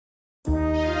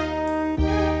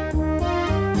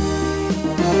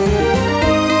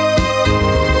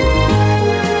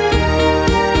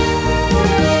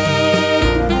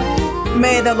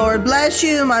May the Lord bless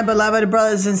you, my beloved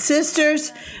brothers and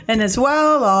sisters, and as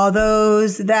well all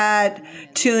those that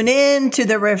tune in to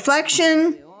the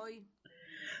reflection.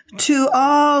 To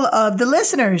all of the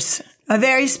listeners, a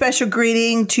very special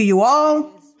greeting to you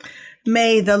all.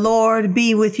 May the Lord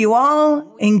be with you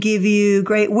all and give you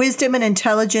great wisdom and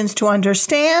intelligence to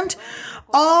understand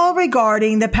all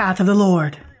regarding the path of the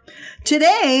Lord.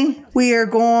 Today, we are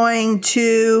going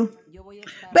to,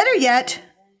 better yet,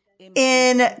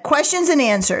 in questions and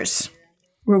answers.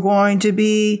 We're going to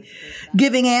be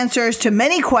giving answers to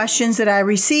many questions that I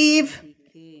receive.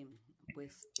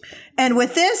 And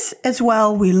with this as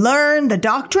well, we learn the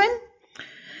doctrine.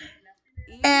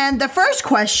 And the first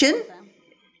question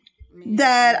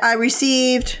that I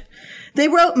received, they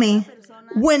wrote me,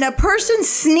 when a person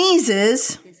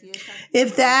sneezes,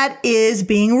 if that is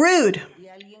being rude.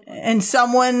 And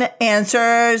someone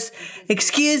answers,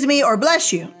 excuse me or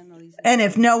bless you. And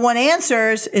if no one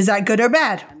answers, is that good or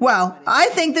bad? Well, I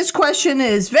think this question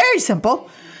is very simple.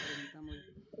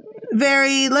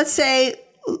 Let's say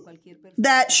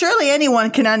that surely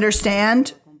anyone can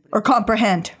understand or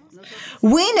comprehend.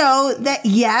 We know that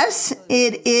yes,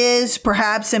 it is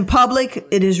perhaps in public,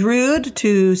 it is rude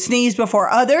to sneeze before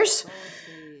others.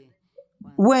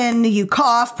 When you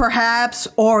cough perhaps,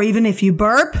 or even if you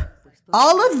burp,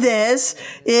 all of this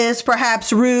is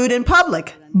perhaps rude in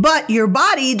public. But your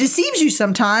body deceives you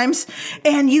sometimes,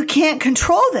 and you can't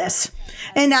control this.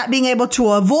 And not being able to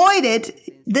avoid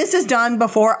it, this is done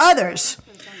before others.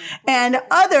 And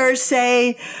others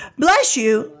say, bless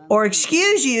you, or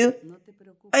excuse you,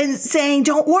 and saying,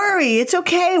 don't worry, it's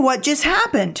okay, what just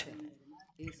happened?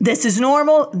 This is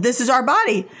normal, this is our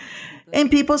body.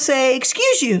 And people say,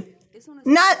 excuse you.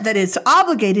 Not that it's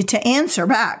obligated to answer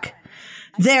back.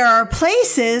 There are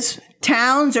places,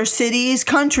 towns or cities,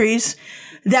 countries,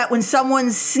 that when someone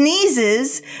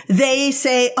sneezes, they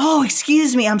say, oh,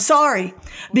 excuse me, I'm sorry,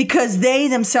 because they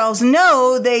themselves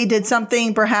know they did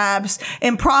something perhaps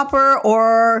improper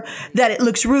or that it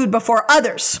looks rude before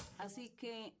others,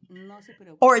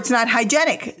 or it's not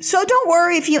hygienic. So don't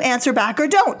worry if you answer back or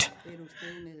don't.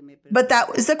 But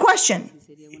that was the question.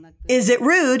 Is it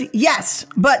rude? Yes.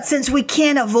 But since we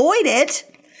can't avoid it,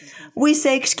 we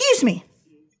say, excuse me.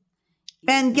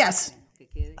 And yes,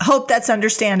 hope that's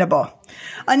understandable.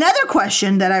 Another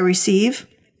question that I receive,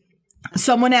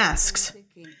 someone asks,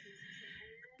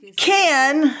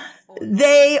 can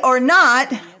they or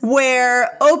not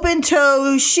wear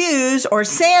open-toe shoes or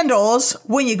sandals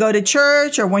when you go to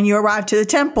church or when you arrive to the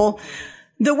temple?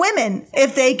 The women,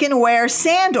 if they can wear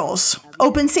sandals,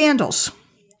 open sandals.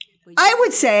 I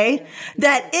would say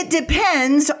that it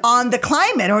depends on the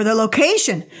climate or the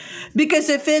location. Because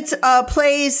if it's a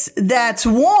place that's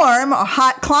warm, a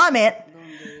hot climate,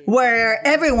 where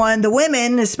everyone, the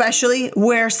women especially,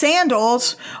 wear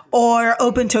sandals or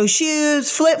open-toe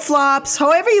shoes, flip-flops,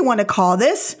 however you want to call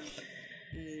this.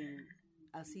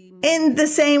 In the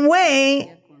same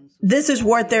way, this is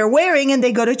what they're wearing and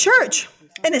they go to church.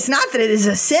 And it's not that it is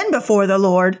a sin before the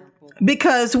Lord,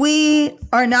 because we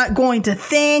are not going to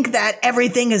think that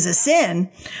everything is a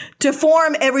sin, to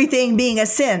form everything being a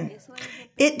sin.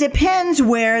 It depends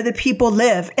where the people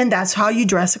live, and that's how you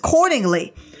dress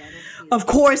accordingly. Of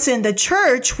course, in the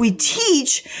church, we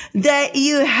teach that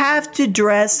you have to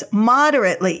dress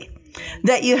moderately,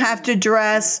 that you have to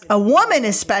dress, a woman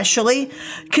especially,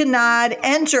 cannot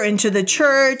enter into the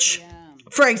church,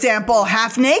 for example,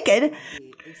 half naked.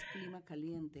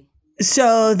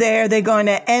 So they're going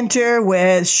to enter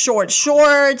with short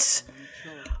shorts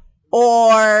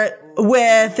or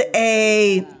with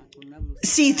a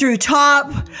see-through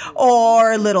top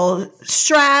or little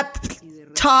strap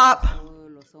top,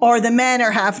 or the men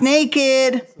are half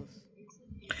naked.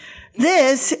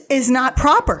 This is not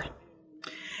proper.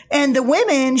 And the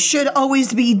women should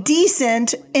always be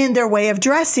decent in their way of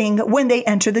dressing when they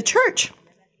enter the church.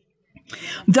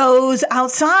 Those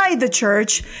outside the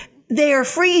church, they are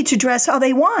free to dress how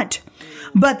they want.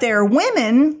 But there are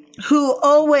women who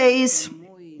always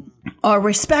are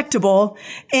respectable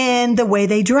in the way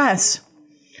they dress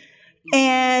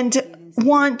and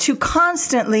want to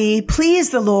constantly please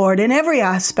the Lord in every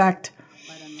aspect,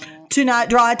 to not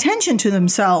draw attention to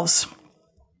themselves,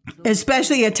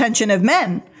 especially attention of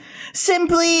men,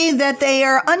 simply that they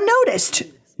are unnoticed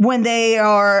when they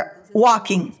are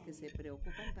walking,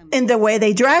 in the way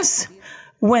they dress,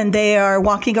 when they are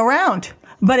walking around.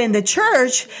 But in the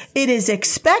church, it is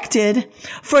expected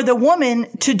for the woman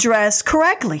to dress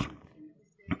correctly,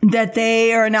 that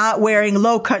they are not wearing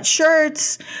low-cut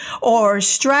shirts or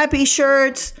strappy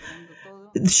shirts,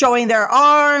 showing their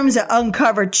arms, an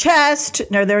uncovered chest,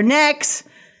 or their necks.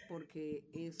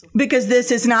 because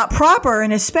this is not proper,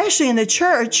 and especially in the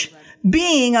church,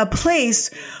 being a place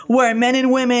where men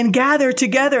and women gather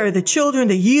together, the children,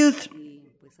 the youth,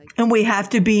 and we have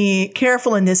to be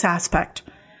careful in this aspect.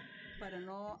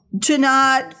 To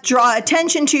not draw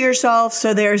attention to yourself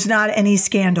so there's not any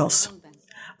scandals.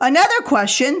 Another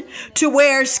question, to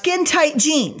wear skin-tight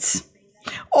jeans,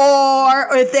 or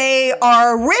if they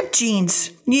are ripped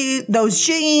jeans, those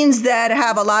jeans that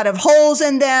have a lot of holes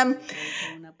in them,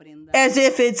 as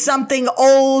if it's something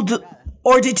old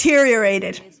or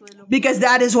deteriorated, because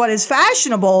that is what is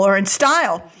fashionable or in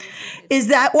style. Is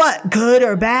that what? Good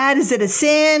or bad? Is it a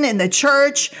sin in the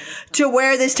church to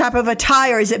wear this type of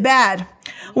attire? Is it bad?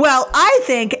 Well, I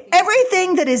think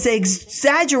everything that is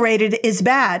exaggerated is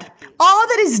bad. All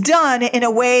that is done in a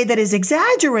way that is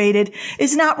exaggerated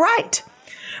is not right.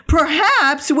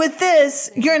 Perhaps with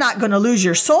this, you're not going to lose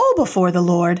your soul before the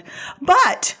Lord,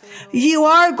 but you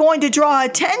are going to draw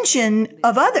attention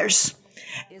of others.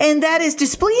 And that is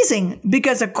displeasing,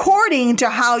 because according to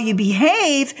how you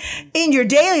behave in your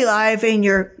daily life, in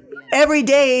your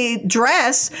everyday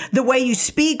dress, the way you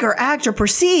speak or act or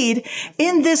proceed,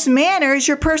 in this manner is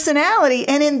your personality.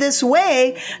 And in this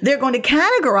way, they're going to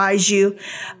categorize you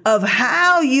of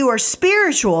how you are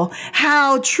spiritual,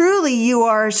 how truly you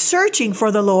are searching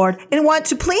for the Lord and want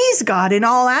to please God in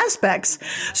all aspects.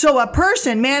 So a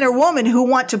person, man or woman, who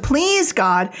want to please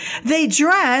God, they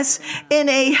dress in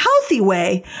a healthy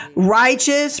way,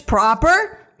 righteous,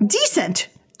 proper, decent,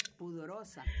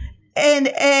 in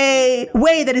a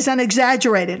way that is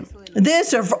unexaggerated.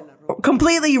 This or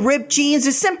completely ripped jeans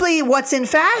is simply what's in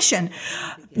fashion.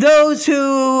 Those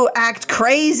who act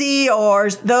crazy or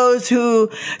those who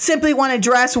simply want to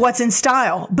dress what's in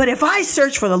style. But if I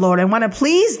search for the Lord and want to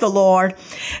please the Lord,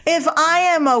 if I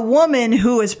am a woman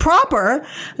who is proper,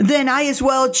 then I as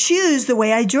well choose the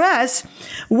way I dress,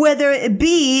 whether it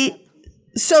be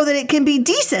so that it can be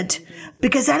decent,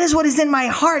 because that is what is in my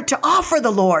heart to offer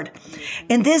the Lord.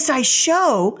 And this I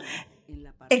show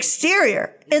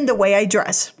exterior in the way I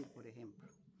dress.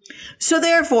 So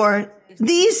therefore,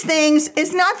 these things,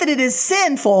 it's not that it is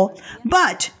sinful,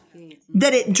 but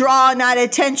that it draw not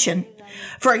attention.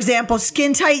 For example,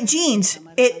 skin-tight jeans,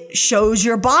 it shows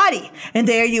your body. And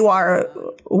there you are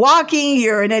walking,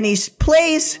 you're in any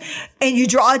place, and you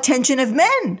draw attention of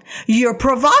men. You're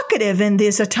provocative in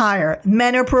this attire.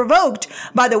 Men are provoked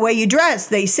by the way you dress.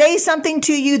 They say something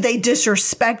to you, they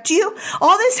disrespect you.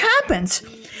 All this happens.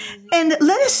 And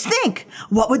let us think,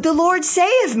 what would the Lord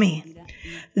say of me?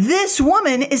 This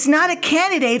woman is not a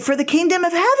candidate for the kingdom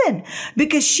of heaven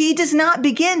because she does not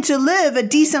begin to live a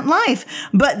decent life.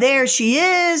 But there she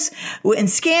is in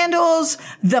scandals,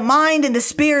 the mind and the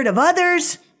spirit of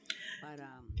others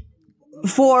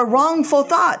for wrongful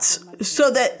thoughts, so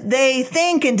that they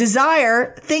think and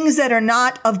desire things that are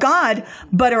not of God,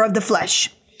 but are of the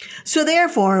flesh. So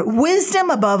therefore, wisdom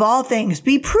above all things,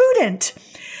 be prudent,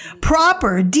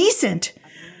 proper, decent,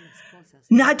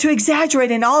 not to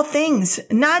exaggerate in all things,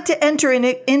 not to enter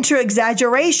into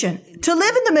exaggeration, to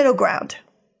live in the middle ground.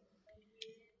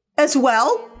 As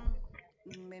well,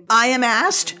 I am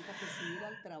asked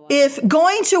if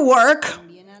going to work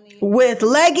with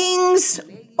leggings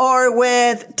or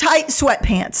with tight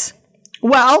sweatpants.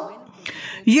 Well,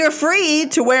 you're free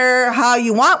to wear how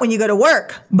you want when you go to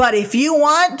work. But if you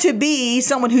want to be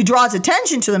someone who draws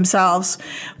attention to themselves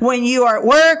when you are at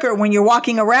work or when you're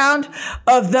walking around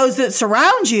of those that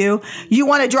surround you, you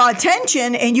want to draw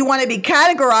attention and you want to be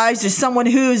categorized as someone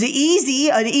who's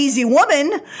easy, an easy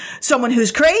woman, someone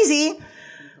who's crazy,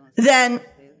 then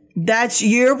that's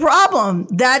your problem.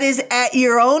 That is at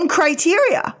your own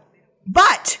criteria.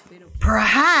 But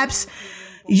perhaps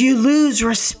you lose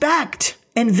respect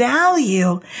and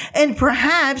value, and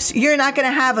perhaps you're not going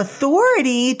to have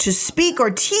authority to speak or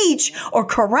teach or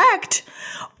correct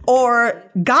or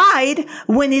guide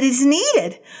when it is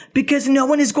needed, because no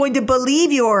one is going to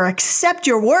believe you or accept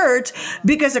your words,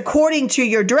 because according to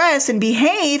your dress and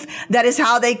behave, that is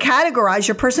how they categorize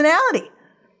your personality.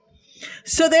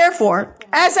 So therefore,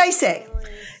 as I say,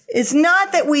 it's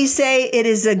not that we say it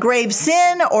is a grave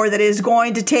sin or that it is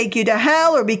going to take you to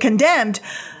hell or be condemned.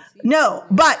 No,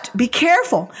 but be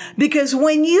careful, because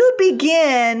when you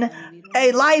begin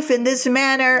a life in this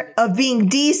manner of being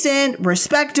decent,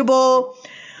 respectable,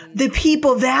 the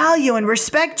people value and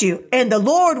respect you, and the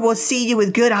Lord will see you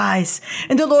with good eyes,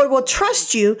 and the Lord will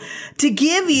trust you to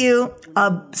give you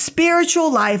a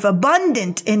spiritual life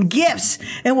abundant in gifts,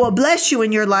 and will bless you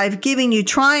in your life, giving you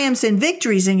triumphs and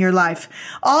victories in your life.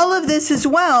 All of this as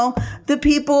well, the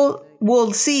people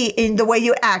will see in the way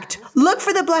you act. Look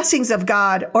for the blessings of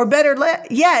God, or better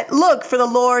yet, look for the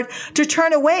Lord to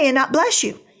turn away and not bless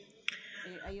you.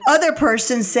 other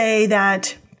persons say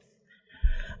that,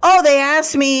 oh, they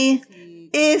asked me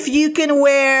if you can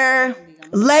wear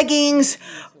leggings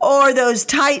or those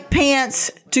tight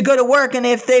pants to go to work, and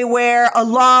if they wear a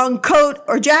long coat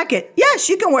or jacket. Yes,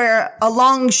 you can wear a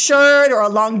long shirt or a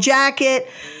long jacket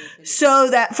so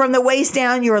that from the waist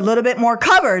down, you're a little bit more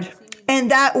covered.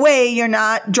 And that way you're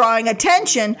not drawing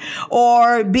attention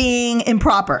or being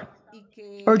improper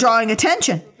or drawing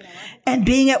attention. And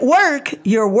being at work,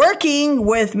 you're working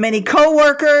with many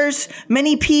coworkers,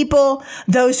 many people,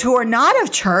 those who are not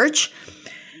of church.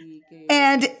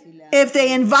 And if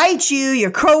they invite you,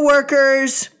 your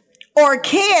coworkers, or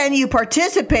can you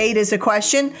participate is a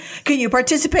question. Can you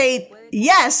participate?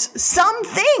 Yes, some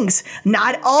things,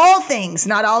 not all things,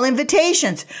 not all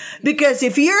invitations. Because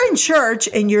if you're in church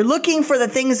and you're looking for the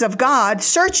things of God,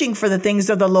 searching for the things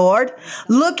of the Lord,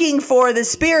 looking for the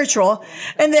spiritual,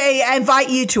 and they invite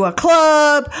you to a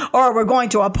club, or we're going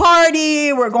to a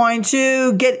party, we're going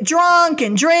to get drunk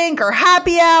and drink, or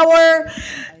happy hour,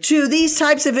 to these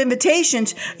types of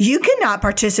invitations, you cannot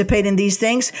participate in these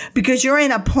things because you're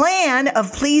in a plan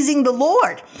of pleasing the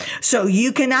Lord. So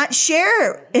you cannot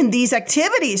share in these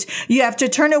activities. You have to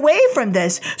turn away from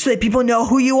this so that people know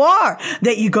who you are,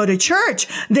 that you go to church,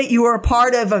 that you are a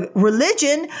part of a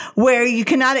religion where you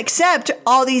cannot accept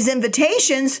all these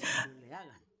invitations,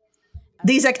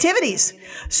 these activities.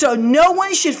 So no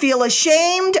one should feel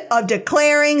ashamed of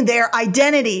declaring their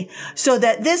identity, so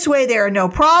that this way there are no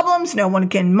problems. No one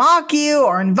can mock you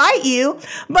or invite you,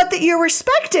 but that you're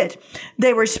respected.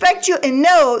 They respect you and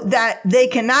know that they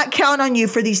cannot count on you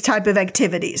for these type of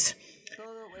activities.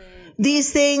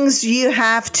 These things you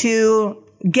have to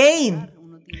gain.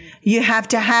 You have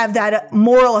to have that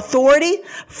moral authority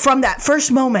from that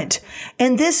first moment.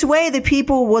 And this way, the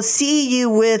people will see you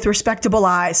with respectable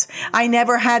eyes. I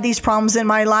never had these problems in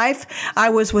my life. I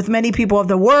was with many people of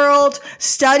the world,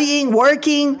 studying,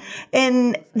 working,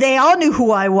 and they all knew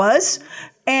who I was.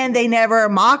 And they never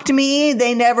mocked me.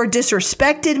 They never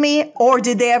disrespected me. Or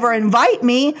did they ever invite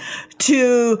me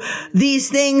to these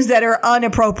things that are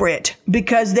inappropriate?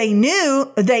 Because they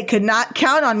knew they could not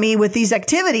count on me with these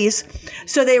activities.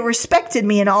 So they respected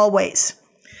me in all ways.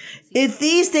 If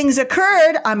these things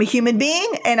occurred, I'm a human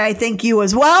being, and I think you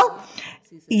as well.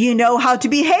 You know how to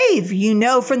behave. You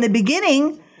know from the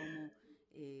beginning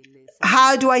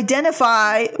how to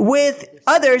identify with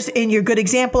others in your good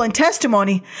example and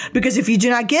testimony. Because if you do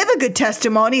not give a good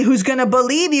testimony, who's going to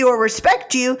believe you or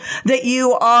respect you that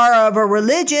you are of a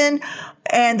religion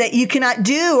and that you cannot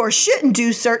do or shouldn't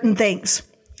do certain things?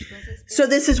 So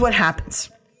this is what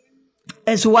happens.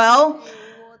 As well,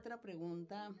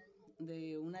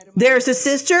 there's a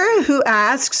sister who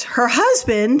asks her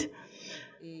husband,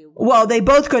 well, they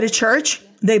both go to church,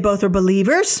 they both are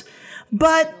believers,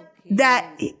 but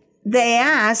that they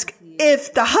ask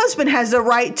if the husband has the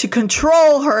right to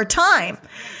control her time.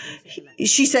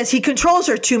 She says he controls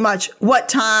her too much. What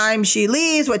time she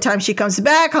leaves, what time she comes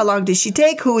back, how long does she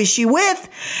take, who is she with?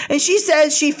 And she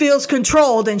says she feels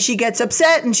controlled and she gets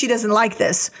upset and she doesn't like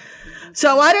this.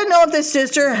 So I don't know if this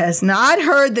sister has not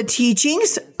heard the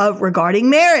teachings regarding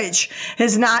marriage,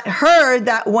 has not heard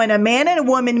that when a man and a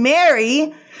woman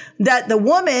marry, that the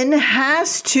woman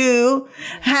has to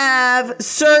have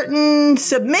certain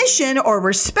submission or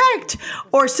respect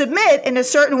or submit in a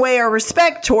certain way or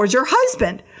respect towards her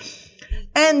husband.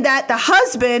 And that the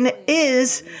husband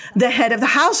is the head of the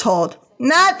household,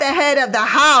 not the head of the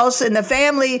house and the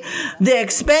family, the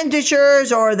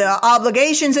expenditures or the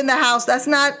obligations in the house. That's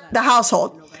not the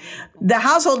household. The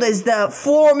household is the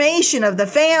formation of the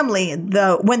family,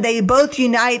 when they both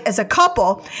unite as a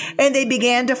couple and they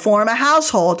began to form a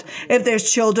household. If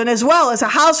there's children as well as a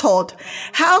household.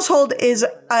 Household is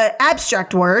an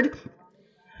abstract word.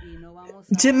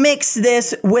 To mix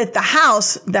this with the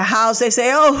house, they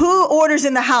say, oh, who orders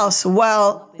in the house?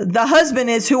 Well, the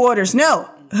husband is who orders. No.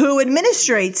 Who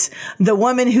administrates? The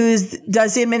woman who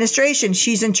does the administration.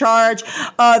 She's in charge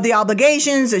of the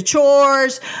obligations, the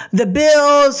chores, the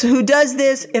bills. Who does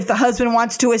this? If the husband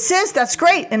wants to assist, that's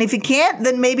great. And if he can't,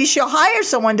 then maybe she'll hire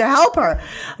someone to help her.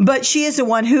 But she is the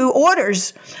one who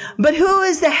orders. But who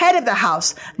is the head of the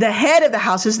house? The head of the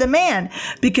house is the man,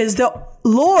 because the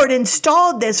Lord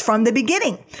installed this from the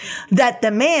beginning, that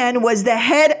the man was the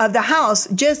head of the house,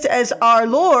 just as our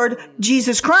Lord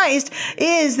Jesus Christ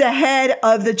is the head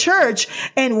of the church,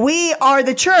 and we are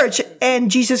the church, and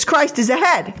Jesus Christ is the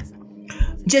head.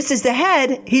 Just as the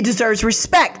head, he deserves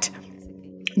respect,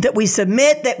 that we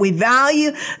submit, that we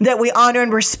value, that we honor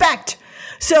and respect.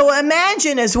 So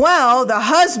imagine as well the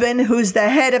husband who's the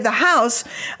head of the house.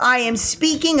 I am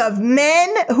speaking of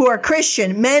men who are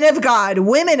Christian, men of God,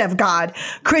 women of God,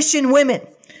 Christian women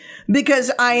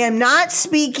because I am not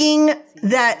speaking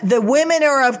that the women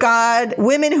are of God,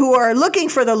 women who are looking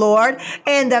for the Lord,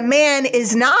 and the man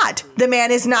is not. The man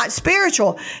is not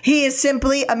spiritual. He is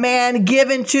simply a man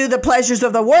given to the pleasures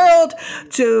of the world,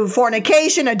 to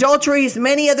fornication, adulteries,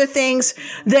 many other things.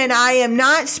 Then I am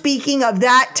not speaking of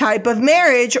that type of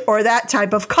marriage or that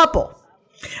type of couple.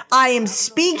 I am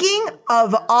speaking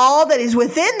of all that is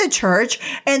within the church,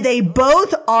 and they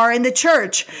both are in the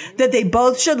church, that they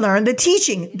both should learn the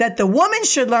teaching, that the woman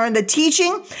should learn the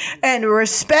teaching and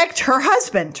respect her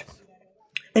husband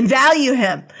and value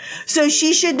him. So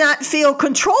she should not feel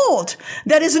controlled.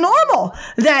 That is normal,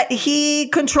 that he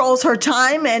controls her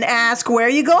time and asks, where are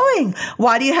you going?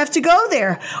 Why do you have to go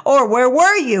there? Or where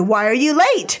were you? Why are you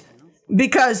late?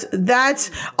 Because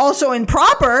that's also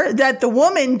improper that the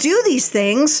woman do these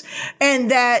things,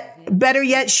 and that better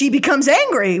yet, she becomes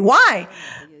angry. Why?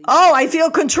 Oh, I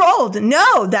feel controlled.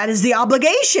 No, that is the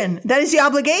obligation. That is the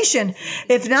obligation.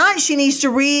 If not, she needs to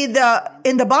read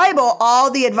in the Bible all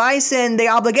the advice and the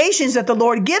obligations that the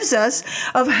Lord gives us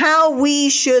of how we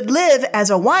should live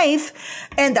as a wife,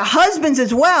 and the husbands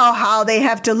as well, how they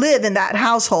have to live in that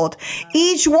household.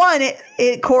 Each one,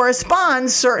 it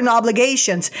corresponds certain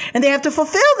obligations, and they have to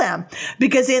fulfill them,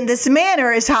 because in this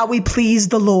manner is how we please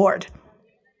the Lord.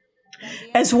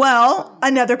 As well,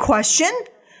 another question.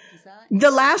 The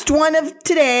last one of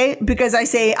today, because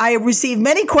I receive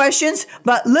many questions,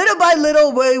 but little by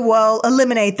little we will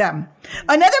eliminate them.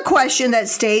 Another question that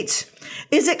states,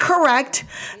 is it correct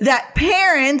that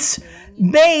parents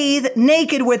bathe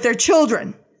naked with their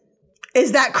children?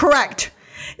 Is that correct?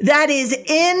 That is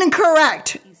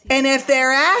incorrect. And if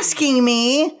they're asking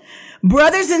me,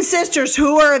 brothers and sisters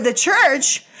who are of the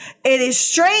church, it is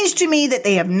strange to me that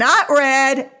they have not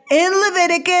read in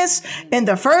Leviticus, in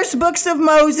the first books of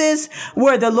Moses,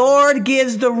 where the Lord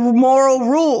gives the moral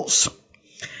rules.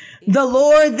 The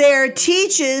Lord there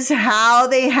teaches how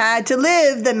they had to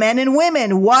live, the men and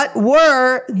women. What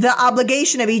were the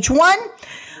obligation of each one?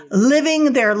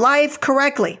 Living their life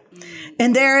correctly.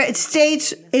 And there it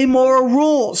states immoral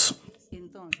rules.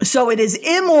 So it is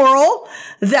immoral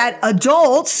that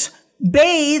adults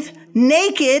bathe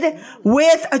naked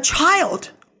with a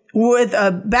child, with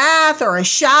a bath or a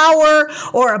shower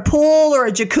or a pool or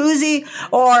a jacuzzi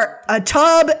or a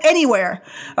tub anywhere,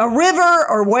 a river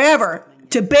or wherever.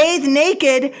 To bathe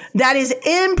naked, that is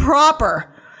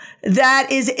improper.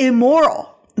 That is immoral.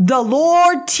 The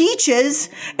Lord teaches,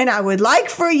 and I would like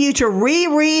for you to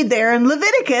reread there in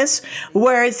Leviticus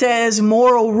where it says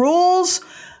moral rules.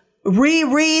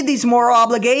 Reread these moral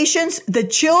obligations. The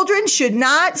children should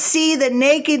not see the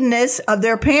nakedness of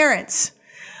their parents,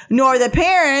 nor the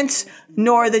parents,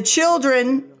 nor the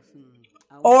children,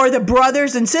 or the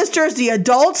brothers and sisters. The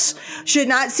adults should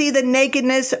not see the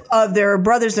nakedness of their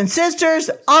brothers and sisters.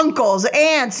 Uncles,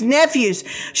 aunts, nephews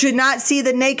should not see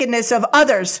the nakedness of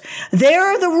others. There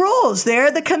are the rules. There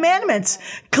are the commandments.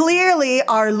 Clearly,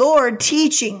 our Lord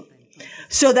teaching.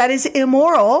 So that is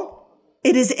immoral.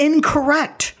 It is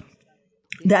incorrect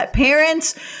that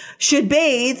parents should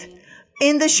bathe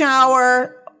in the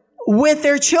shower with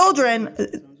their children,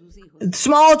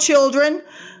 small children.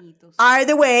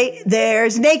 Either way,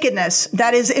 there's nakedness.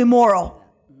 That is immoral.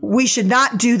 We should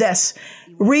not do this.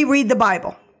 Reread the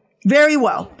Bible. Very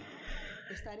well.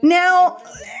 Now,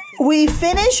 we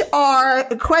finish our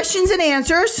questions and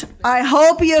answers. I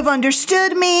hope you have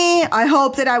understood me. I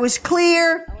hope that I was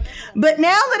clear. But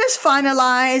now let us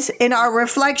finalize in our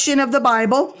reflection of the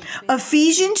Bible,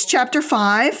 Ephesians chapter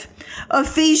 5.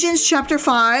 Ephesians chapter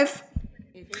 5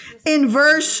 in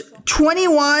verse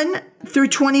 21 through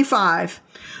 25.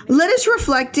 Let us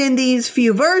reflect in these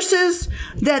few verses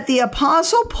that the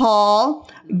Apostle Paul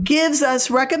gives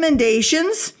us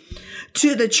recommendations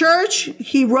to the church.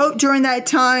 He wrote during that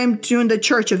time, during the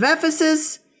church of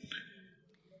Ephesus.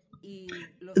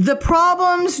 The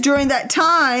problems during that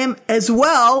time as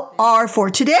well are for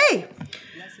today.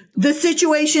 The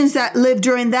situations that lived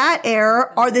during that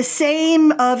era are the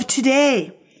same of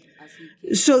today.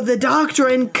 So the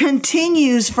doctrine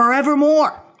continues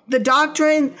forevermore. The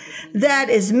doctrine that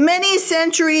is many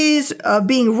centuries of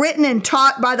being written and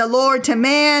taught by the Lord to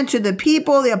man, to the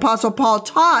people, the Apostle Paul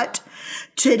taught.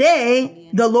 Today,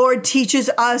 the Lord teaches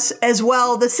us as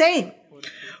well the same.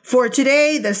 For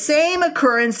today, the same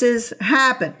occurrences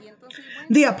happen.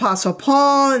 The Apostle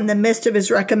Paul, in the midst of his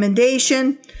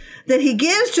recommendation that he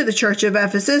gives to the church of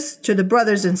Ephesus, to the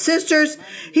brothers and sisters,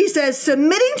 he says,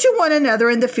 submitting to one another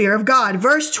in the fear of God.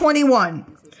 Verse 21,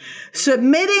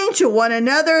 submitting to one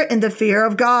another in the fear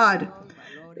of God.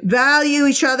 Value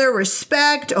each other,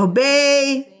 respect,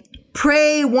 obey,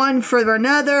 pray one for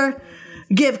another,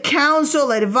 give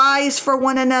counsel, advice for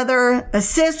one another,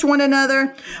 assist one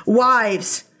another.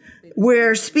 Wives,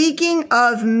 we're speaking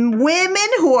of women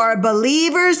who are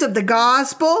believers of the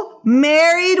gospel,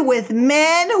 married with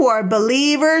men who are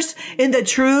believers in the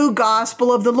true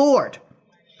gospel of the Lord.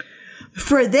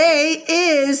 For they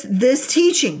is this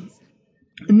teaching,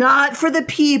 not for the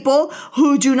people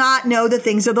who do not know the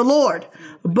things of the Lord,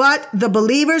 but the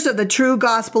believers of the true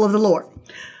gospel of the Lord.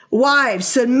 Wives,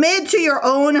 submit to your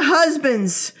own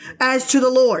husbands as to the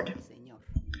Lord.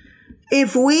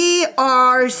 If we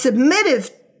are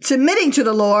submitting to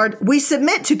the Lord, we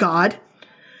submit to God.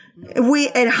 If we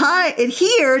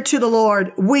adhere to the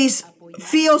Lord, we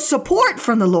feel support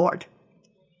from the Lord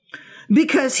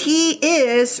because He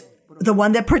is the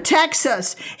one that protects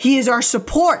us. He is our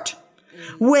support.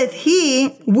 With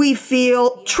He, we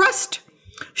feel trust,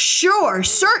 sure,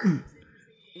 certain.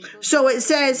 So it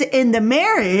says in the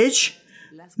marriage,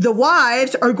 the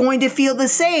wives are going to feel the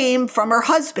same from her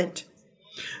husband.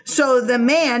 So the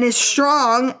man is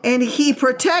strong and he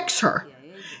protects her.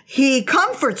 He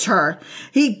comforts her.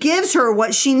 He gives her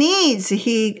what she needs.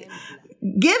 He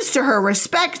gives to her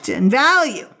respect and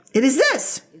value. It is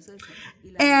this.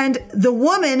 And the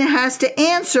woman has to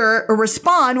answer or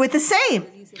respond with the same.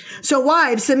 So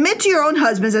wives, submit to your own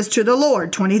husbands as to the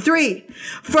Lord. 23.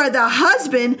 For the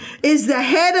husband is the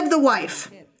head of the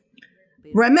wife.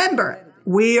 Remember,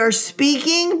 we are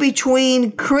speaking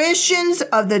between Christians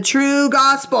of the true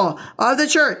gospel of the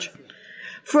church.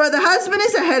 For the husband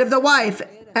is the head of the wife,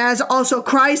 as also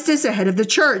Christ is the head of the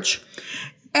church.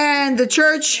 And the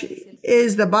church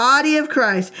is the body of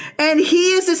Christ, and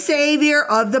He is the Savior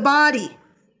of the body.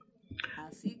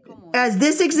 As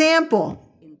this example,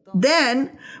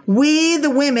 then we, the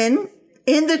women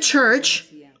in the church,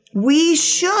 we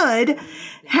should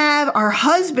have our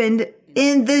husband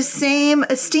in the same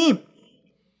esteem.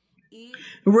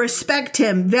 Respect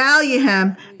him, value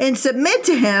him, and submit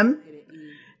to him,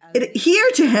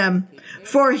 adhere to him,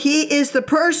 for he is the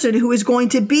person who is going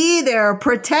to be there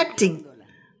protecting.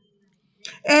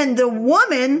 And the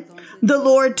woman, the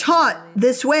Lord taught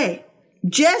this way.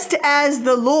 Just as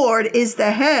the Lord is the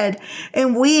head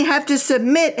and we have to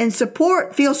submit and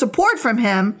feel support from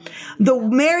Him, the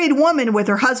married woman with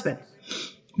her husband.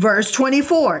 Verse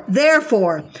 24,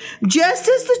 therefore, just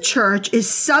as the church is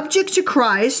subject to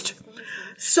Christ,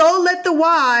 so let the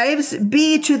wives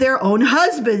be to their own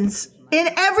husbands in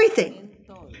everything.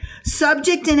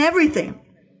 Subject in everything.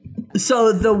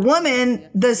 So the woman,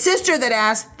 the sister that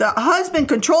asked, the husband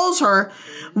controls her.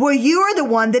 Well, you are the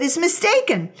one that is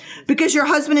mistaken because your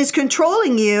husband is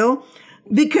controlling you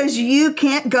because you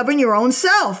can't govern your own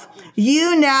self.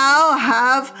 You now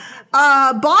have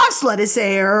a boss, let us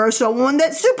say, or someone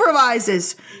that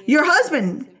supervises your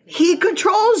husband. He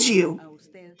controls you.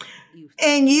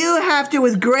 And you have to,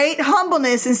 with great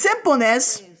humbleness and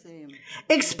simpleness,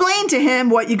 explain to him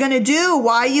what you're going to do,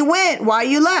 why you went, why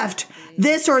you left,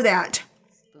 this or that.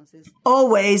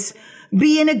 Always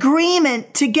be in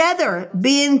agreement together,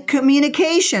 be in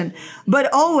communication, but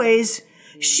always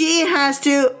she has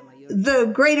to, the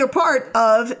greater part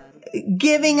of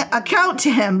giving account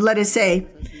to him, let us say,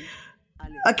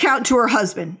 account to her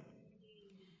husband.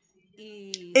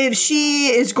 If she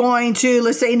is going to,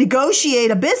 let's say,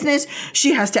 negotiate a business,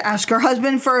 she has to ask her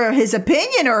husband for his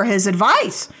opinion or his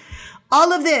advice.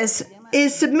 All of this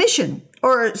is submission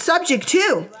or subject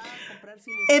to.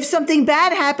 If something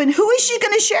bad happened, who is she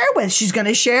going to share with? She's going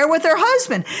to share with her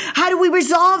husband. How do we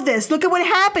resolve this? Look at what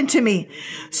happened to me.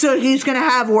 So he's going to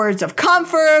have words of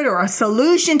comfort or a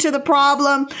solution to the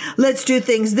problem. Let's do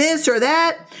things this or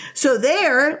that. So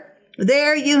there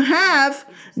you have,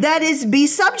 that is be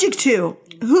subject to.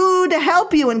 Who to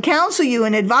help you and counsel you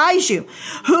and advise you.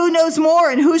 Who knows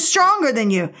more and who's stronger than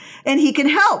you. And he can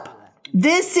help.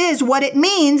 This is what it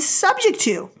means, subject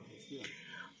to.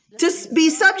 To be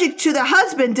subject to the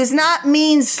husband does not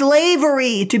mean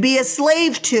slavery, to be a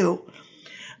slave to.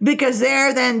 Because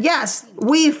there then, yes,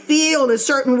 we feel a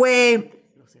certain way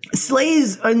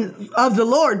slaves of the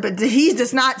Lord, but he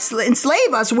does not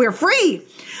enslave us. We're free.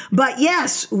 But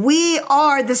yes, we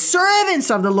are the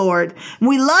servants of the Lord.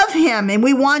 We love him and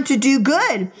we want to do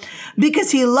good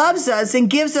because he loves us and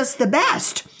gives us the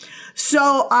best.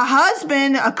 So a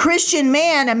husband, a Christian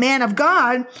man, a man of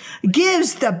God,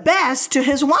 gives the best to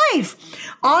his wife,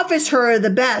 offers her the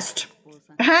best,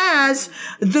 has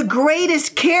the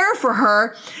greatest care for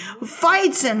her,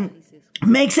 fights and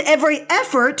makes every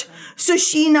effort so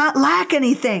she not lack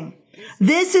anything.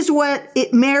 This is what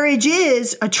marriage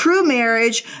is, a true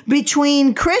marriage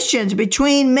between Christians,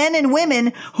 between men and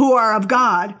women who are of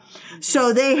God.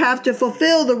 So they have to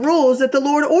fulfill the rules that the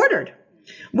Lord ordered.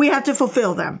 We have to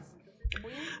fulfill them.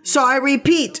 So I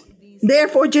repeat,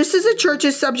 therefore, just as the church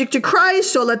is subject to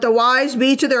Christ, so let the wives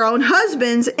be to their own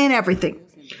husbands in everything.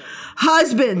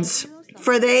 Husbands,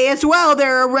 for they as well,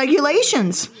 there are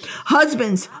regulations.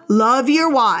 Husbands, love your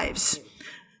wives,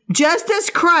 just as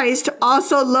Christ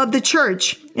also loved the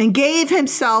church and gave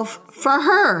himself for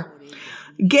her,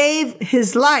 gave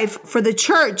his life for the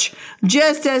church,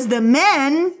 just as the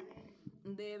men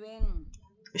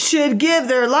should give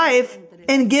their life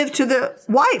and give to the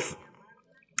wife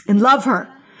and love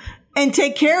her and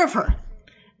take care of her.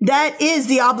 That is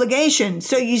the obligation.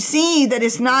 So you see that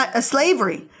it's not a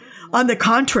slavery. On the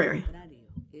contrary,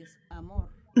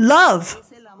 love.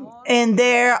 And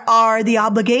there are the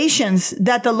obligations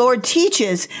that the Lord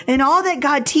teaches, and all that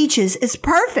God teaches is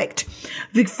perfect.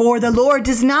 For the Lord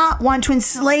does not want to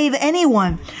enslave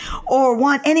anyone or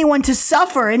want anyone to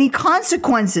suffer any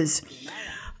consequences.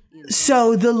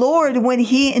 So the Lord, when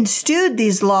he instituted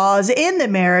these laws in the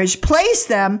marriage, placed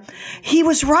them, he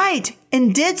was right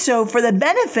and did so for the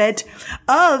benefit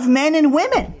of men and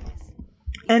women.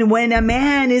 And when a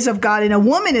man is of God and a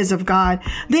woman is of God,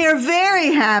 they are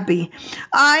very happy.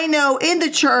 I know in the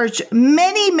church,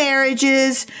 many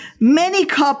marriages, many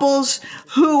couples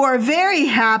who are very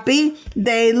happy.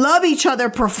 They love each other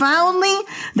profoundly.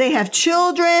 They have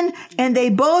children, and they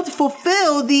both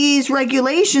fulfill these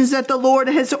regulations that the Lord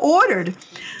has ordered.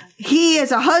 He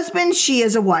is a husband, she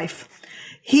is a wife.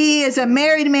 He is a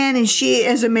married man, and she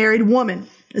is a married woman.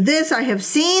 This I have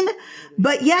seen.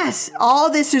 But yes,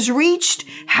 all this is reached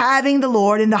having the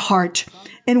Lord in the heart.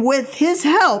 And with his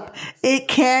help, it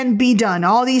can be done,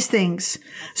 all these things.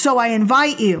 So I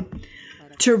invite you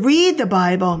to read the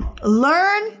Bible,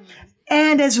 learn,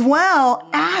 and as well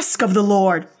ask of the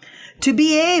Lord to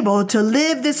be able to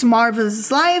live this marvelous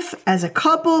life as a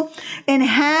couple and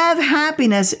have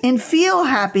happiness and feel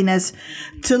happiness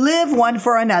to live one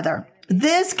for another.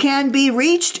 This can be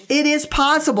reached. It is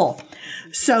possible.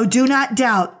 So do not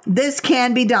doubt. This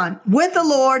can be done. With the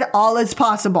Lord, all is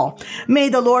possible. May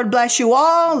the Lord bless you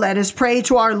all. Let us pray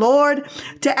to our Lord,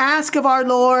 to ask of our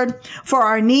Lord for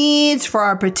our needs, for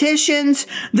our petitions,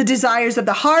 the desires of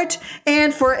the heart,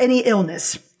 and for any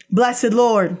illness. Blessed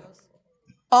Lord,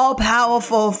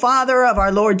 all-powerful Father of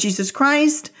our Lord Jesus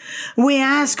Christ, we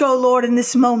ask, O Lord, in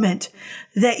this moment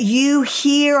that you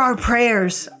hear our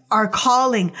prayers, our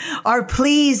calling, our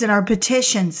pleas, and our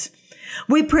petitions.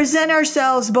 We present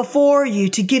ourselves before you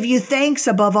to give you thanks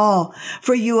above all,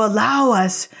 for you allow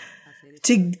us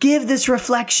to give this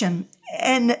reflection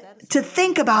and to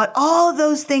think about all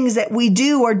those things that we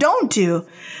do or don't do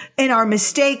and our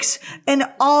mistakes and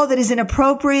all that is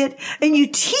inappropriate. And you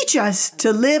teach us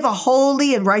to live a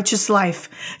holy and righteous life.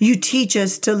 You teach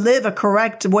us to live a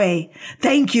correct way.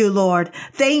 Thank you, Lord.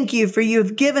 Thank you for you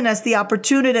have given us the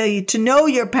opportunity to know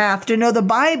your path, to know the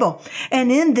Bible. And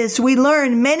in this, we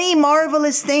learn many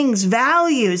marvelous things,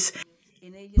 values.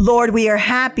 Lord, we are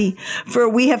happy for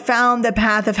we have found the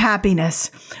path of happiness.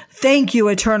 Thank you,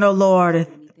 eternal Lord.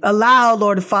 Allow,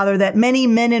 Lord Father, that many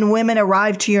men and women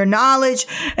arrive to your knowledge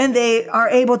and they are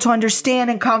able to understand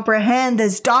and comprehend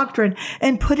this doctrine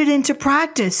and put it into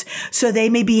practice so they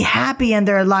may be happy in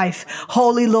their life.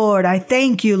 Holy Lord, I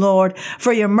thank you, Lord,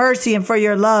 for your mercy and for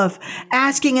your love.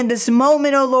 Asking in this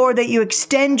moment, O Lord, that you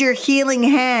extend your healing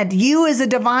hand. You as a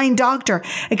divine doctor,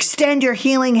 extend your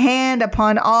healing hand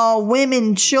upon all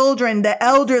women, children, the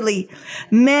elderly,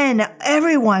 men,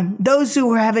 everyone, those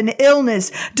who have an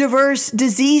illness, diverse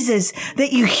diseases,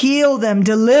 that you heal them,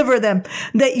 deliver them,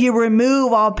 that you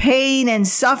remove all pain and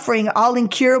suffering, all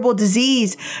incurable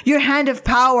disease, your hand of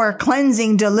power,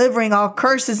 cleansing, delivering all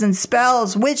curses and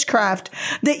spells, witchcraft,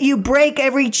 that you break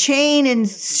every chain and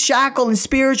shackle and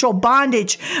spiritual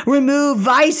bondage, remove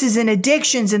vices and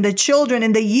addictions in the children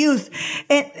and the youth,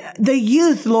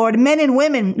 Lord, men and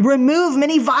women, remove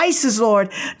many vices, Lord,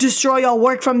 destroy all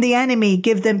work from the enemy,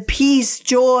 give them peace,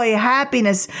 joy,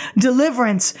 happiness,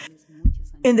 deliverance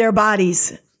in their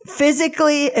bodies,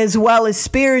 physically as well as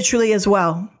spiritually as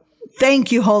well.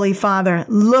 Thank you, Holy Father.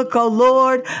 Look, O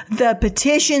Lord, the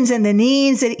petitions and the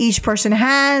needs that each person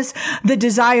has, the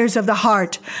desires of the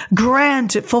heart.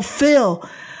 Grant, fulfill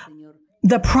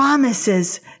the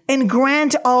promises and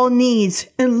grant all needs.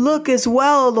 And look as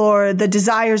well, Lord, the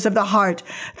desires of the heart.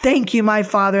 Thank you, my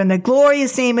Father, in the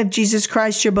glorious name of Jesus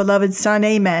Christ, your beloved Son.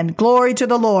 Amen. Glory to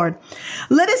the Lord.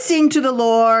 Let us sing to the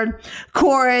Lord,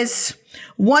 chorus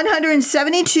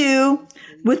 172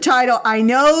 with title, I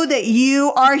know that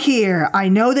you are here. I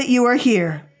know that you are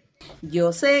here. Yo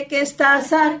sé que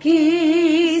estás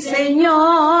aquí,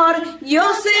 Señor. Yo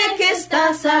sé que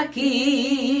estás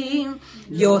aquí.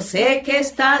 Yo sé que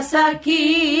estás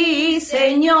aquí,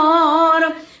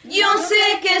 Señor. Yo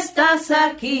sé que estás estás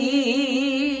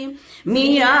aquí.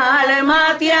 Mi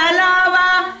alma te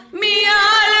alaba, mi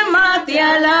alma te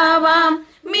alaba,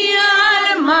 mi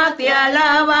alma te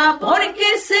alaba,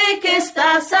 porque sé que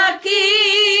estás aquí.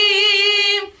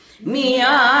 Mi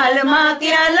alma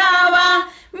te alaba,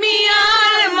 mi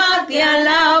alma te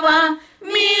alaba,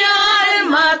 mi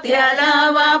alma te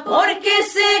alaba, porque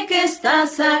sé que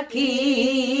estás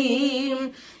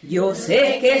aquí. Yo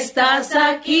sé que estás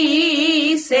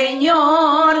aquí,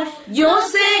 Señor, yo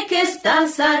sé que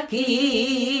estás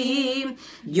aquí.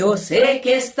 Yo sé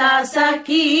que estás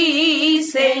aquí,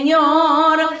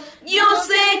 Señor, yo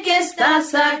sé que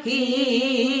estás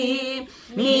aquí.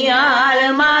 Mi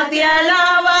alma te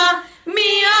alaba,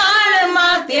 mi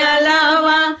alma te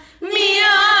alaba, mi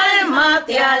alma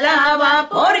te alaba,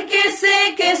 porque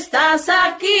sé que estás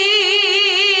aquí.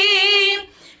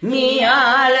 Mi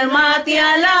alma te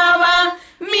alaba,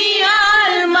 mi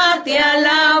alma te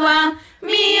alaba,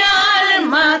 mi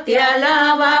alma te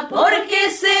alaba,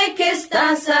 porque sé que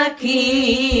estás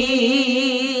aquí.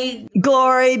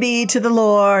 Glory be to the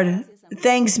Lord.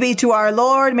 Thanks be to our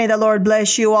Lord. May the Lord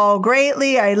bless you all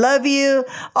greatly. I love you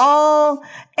all.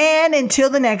 And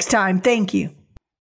until the next time, thank you.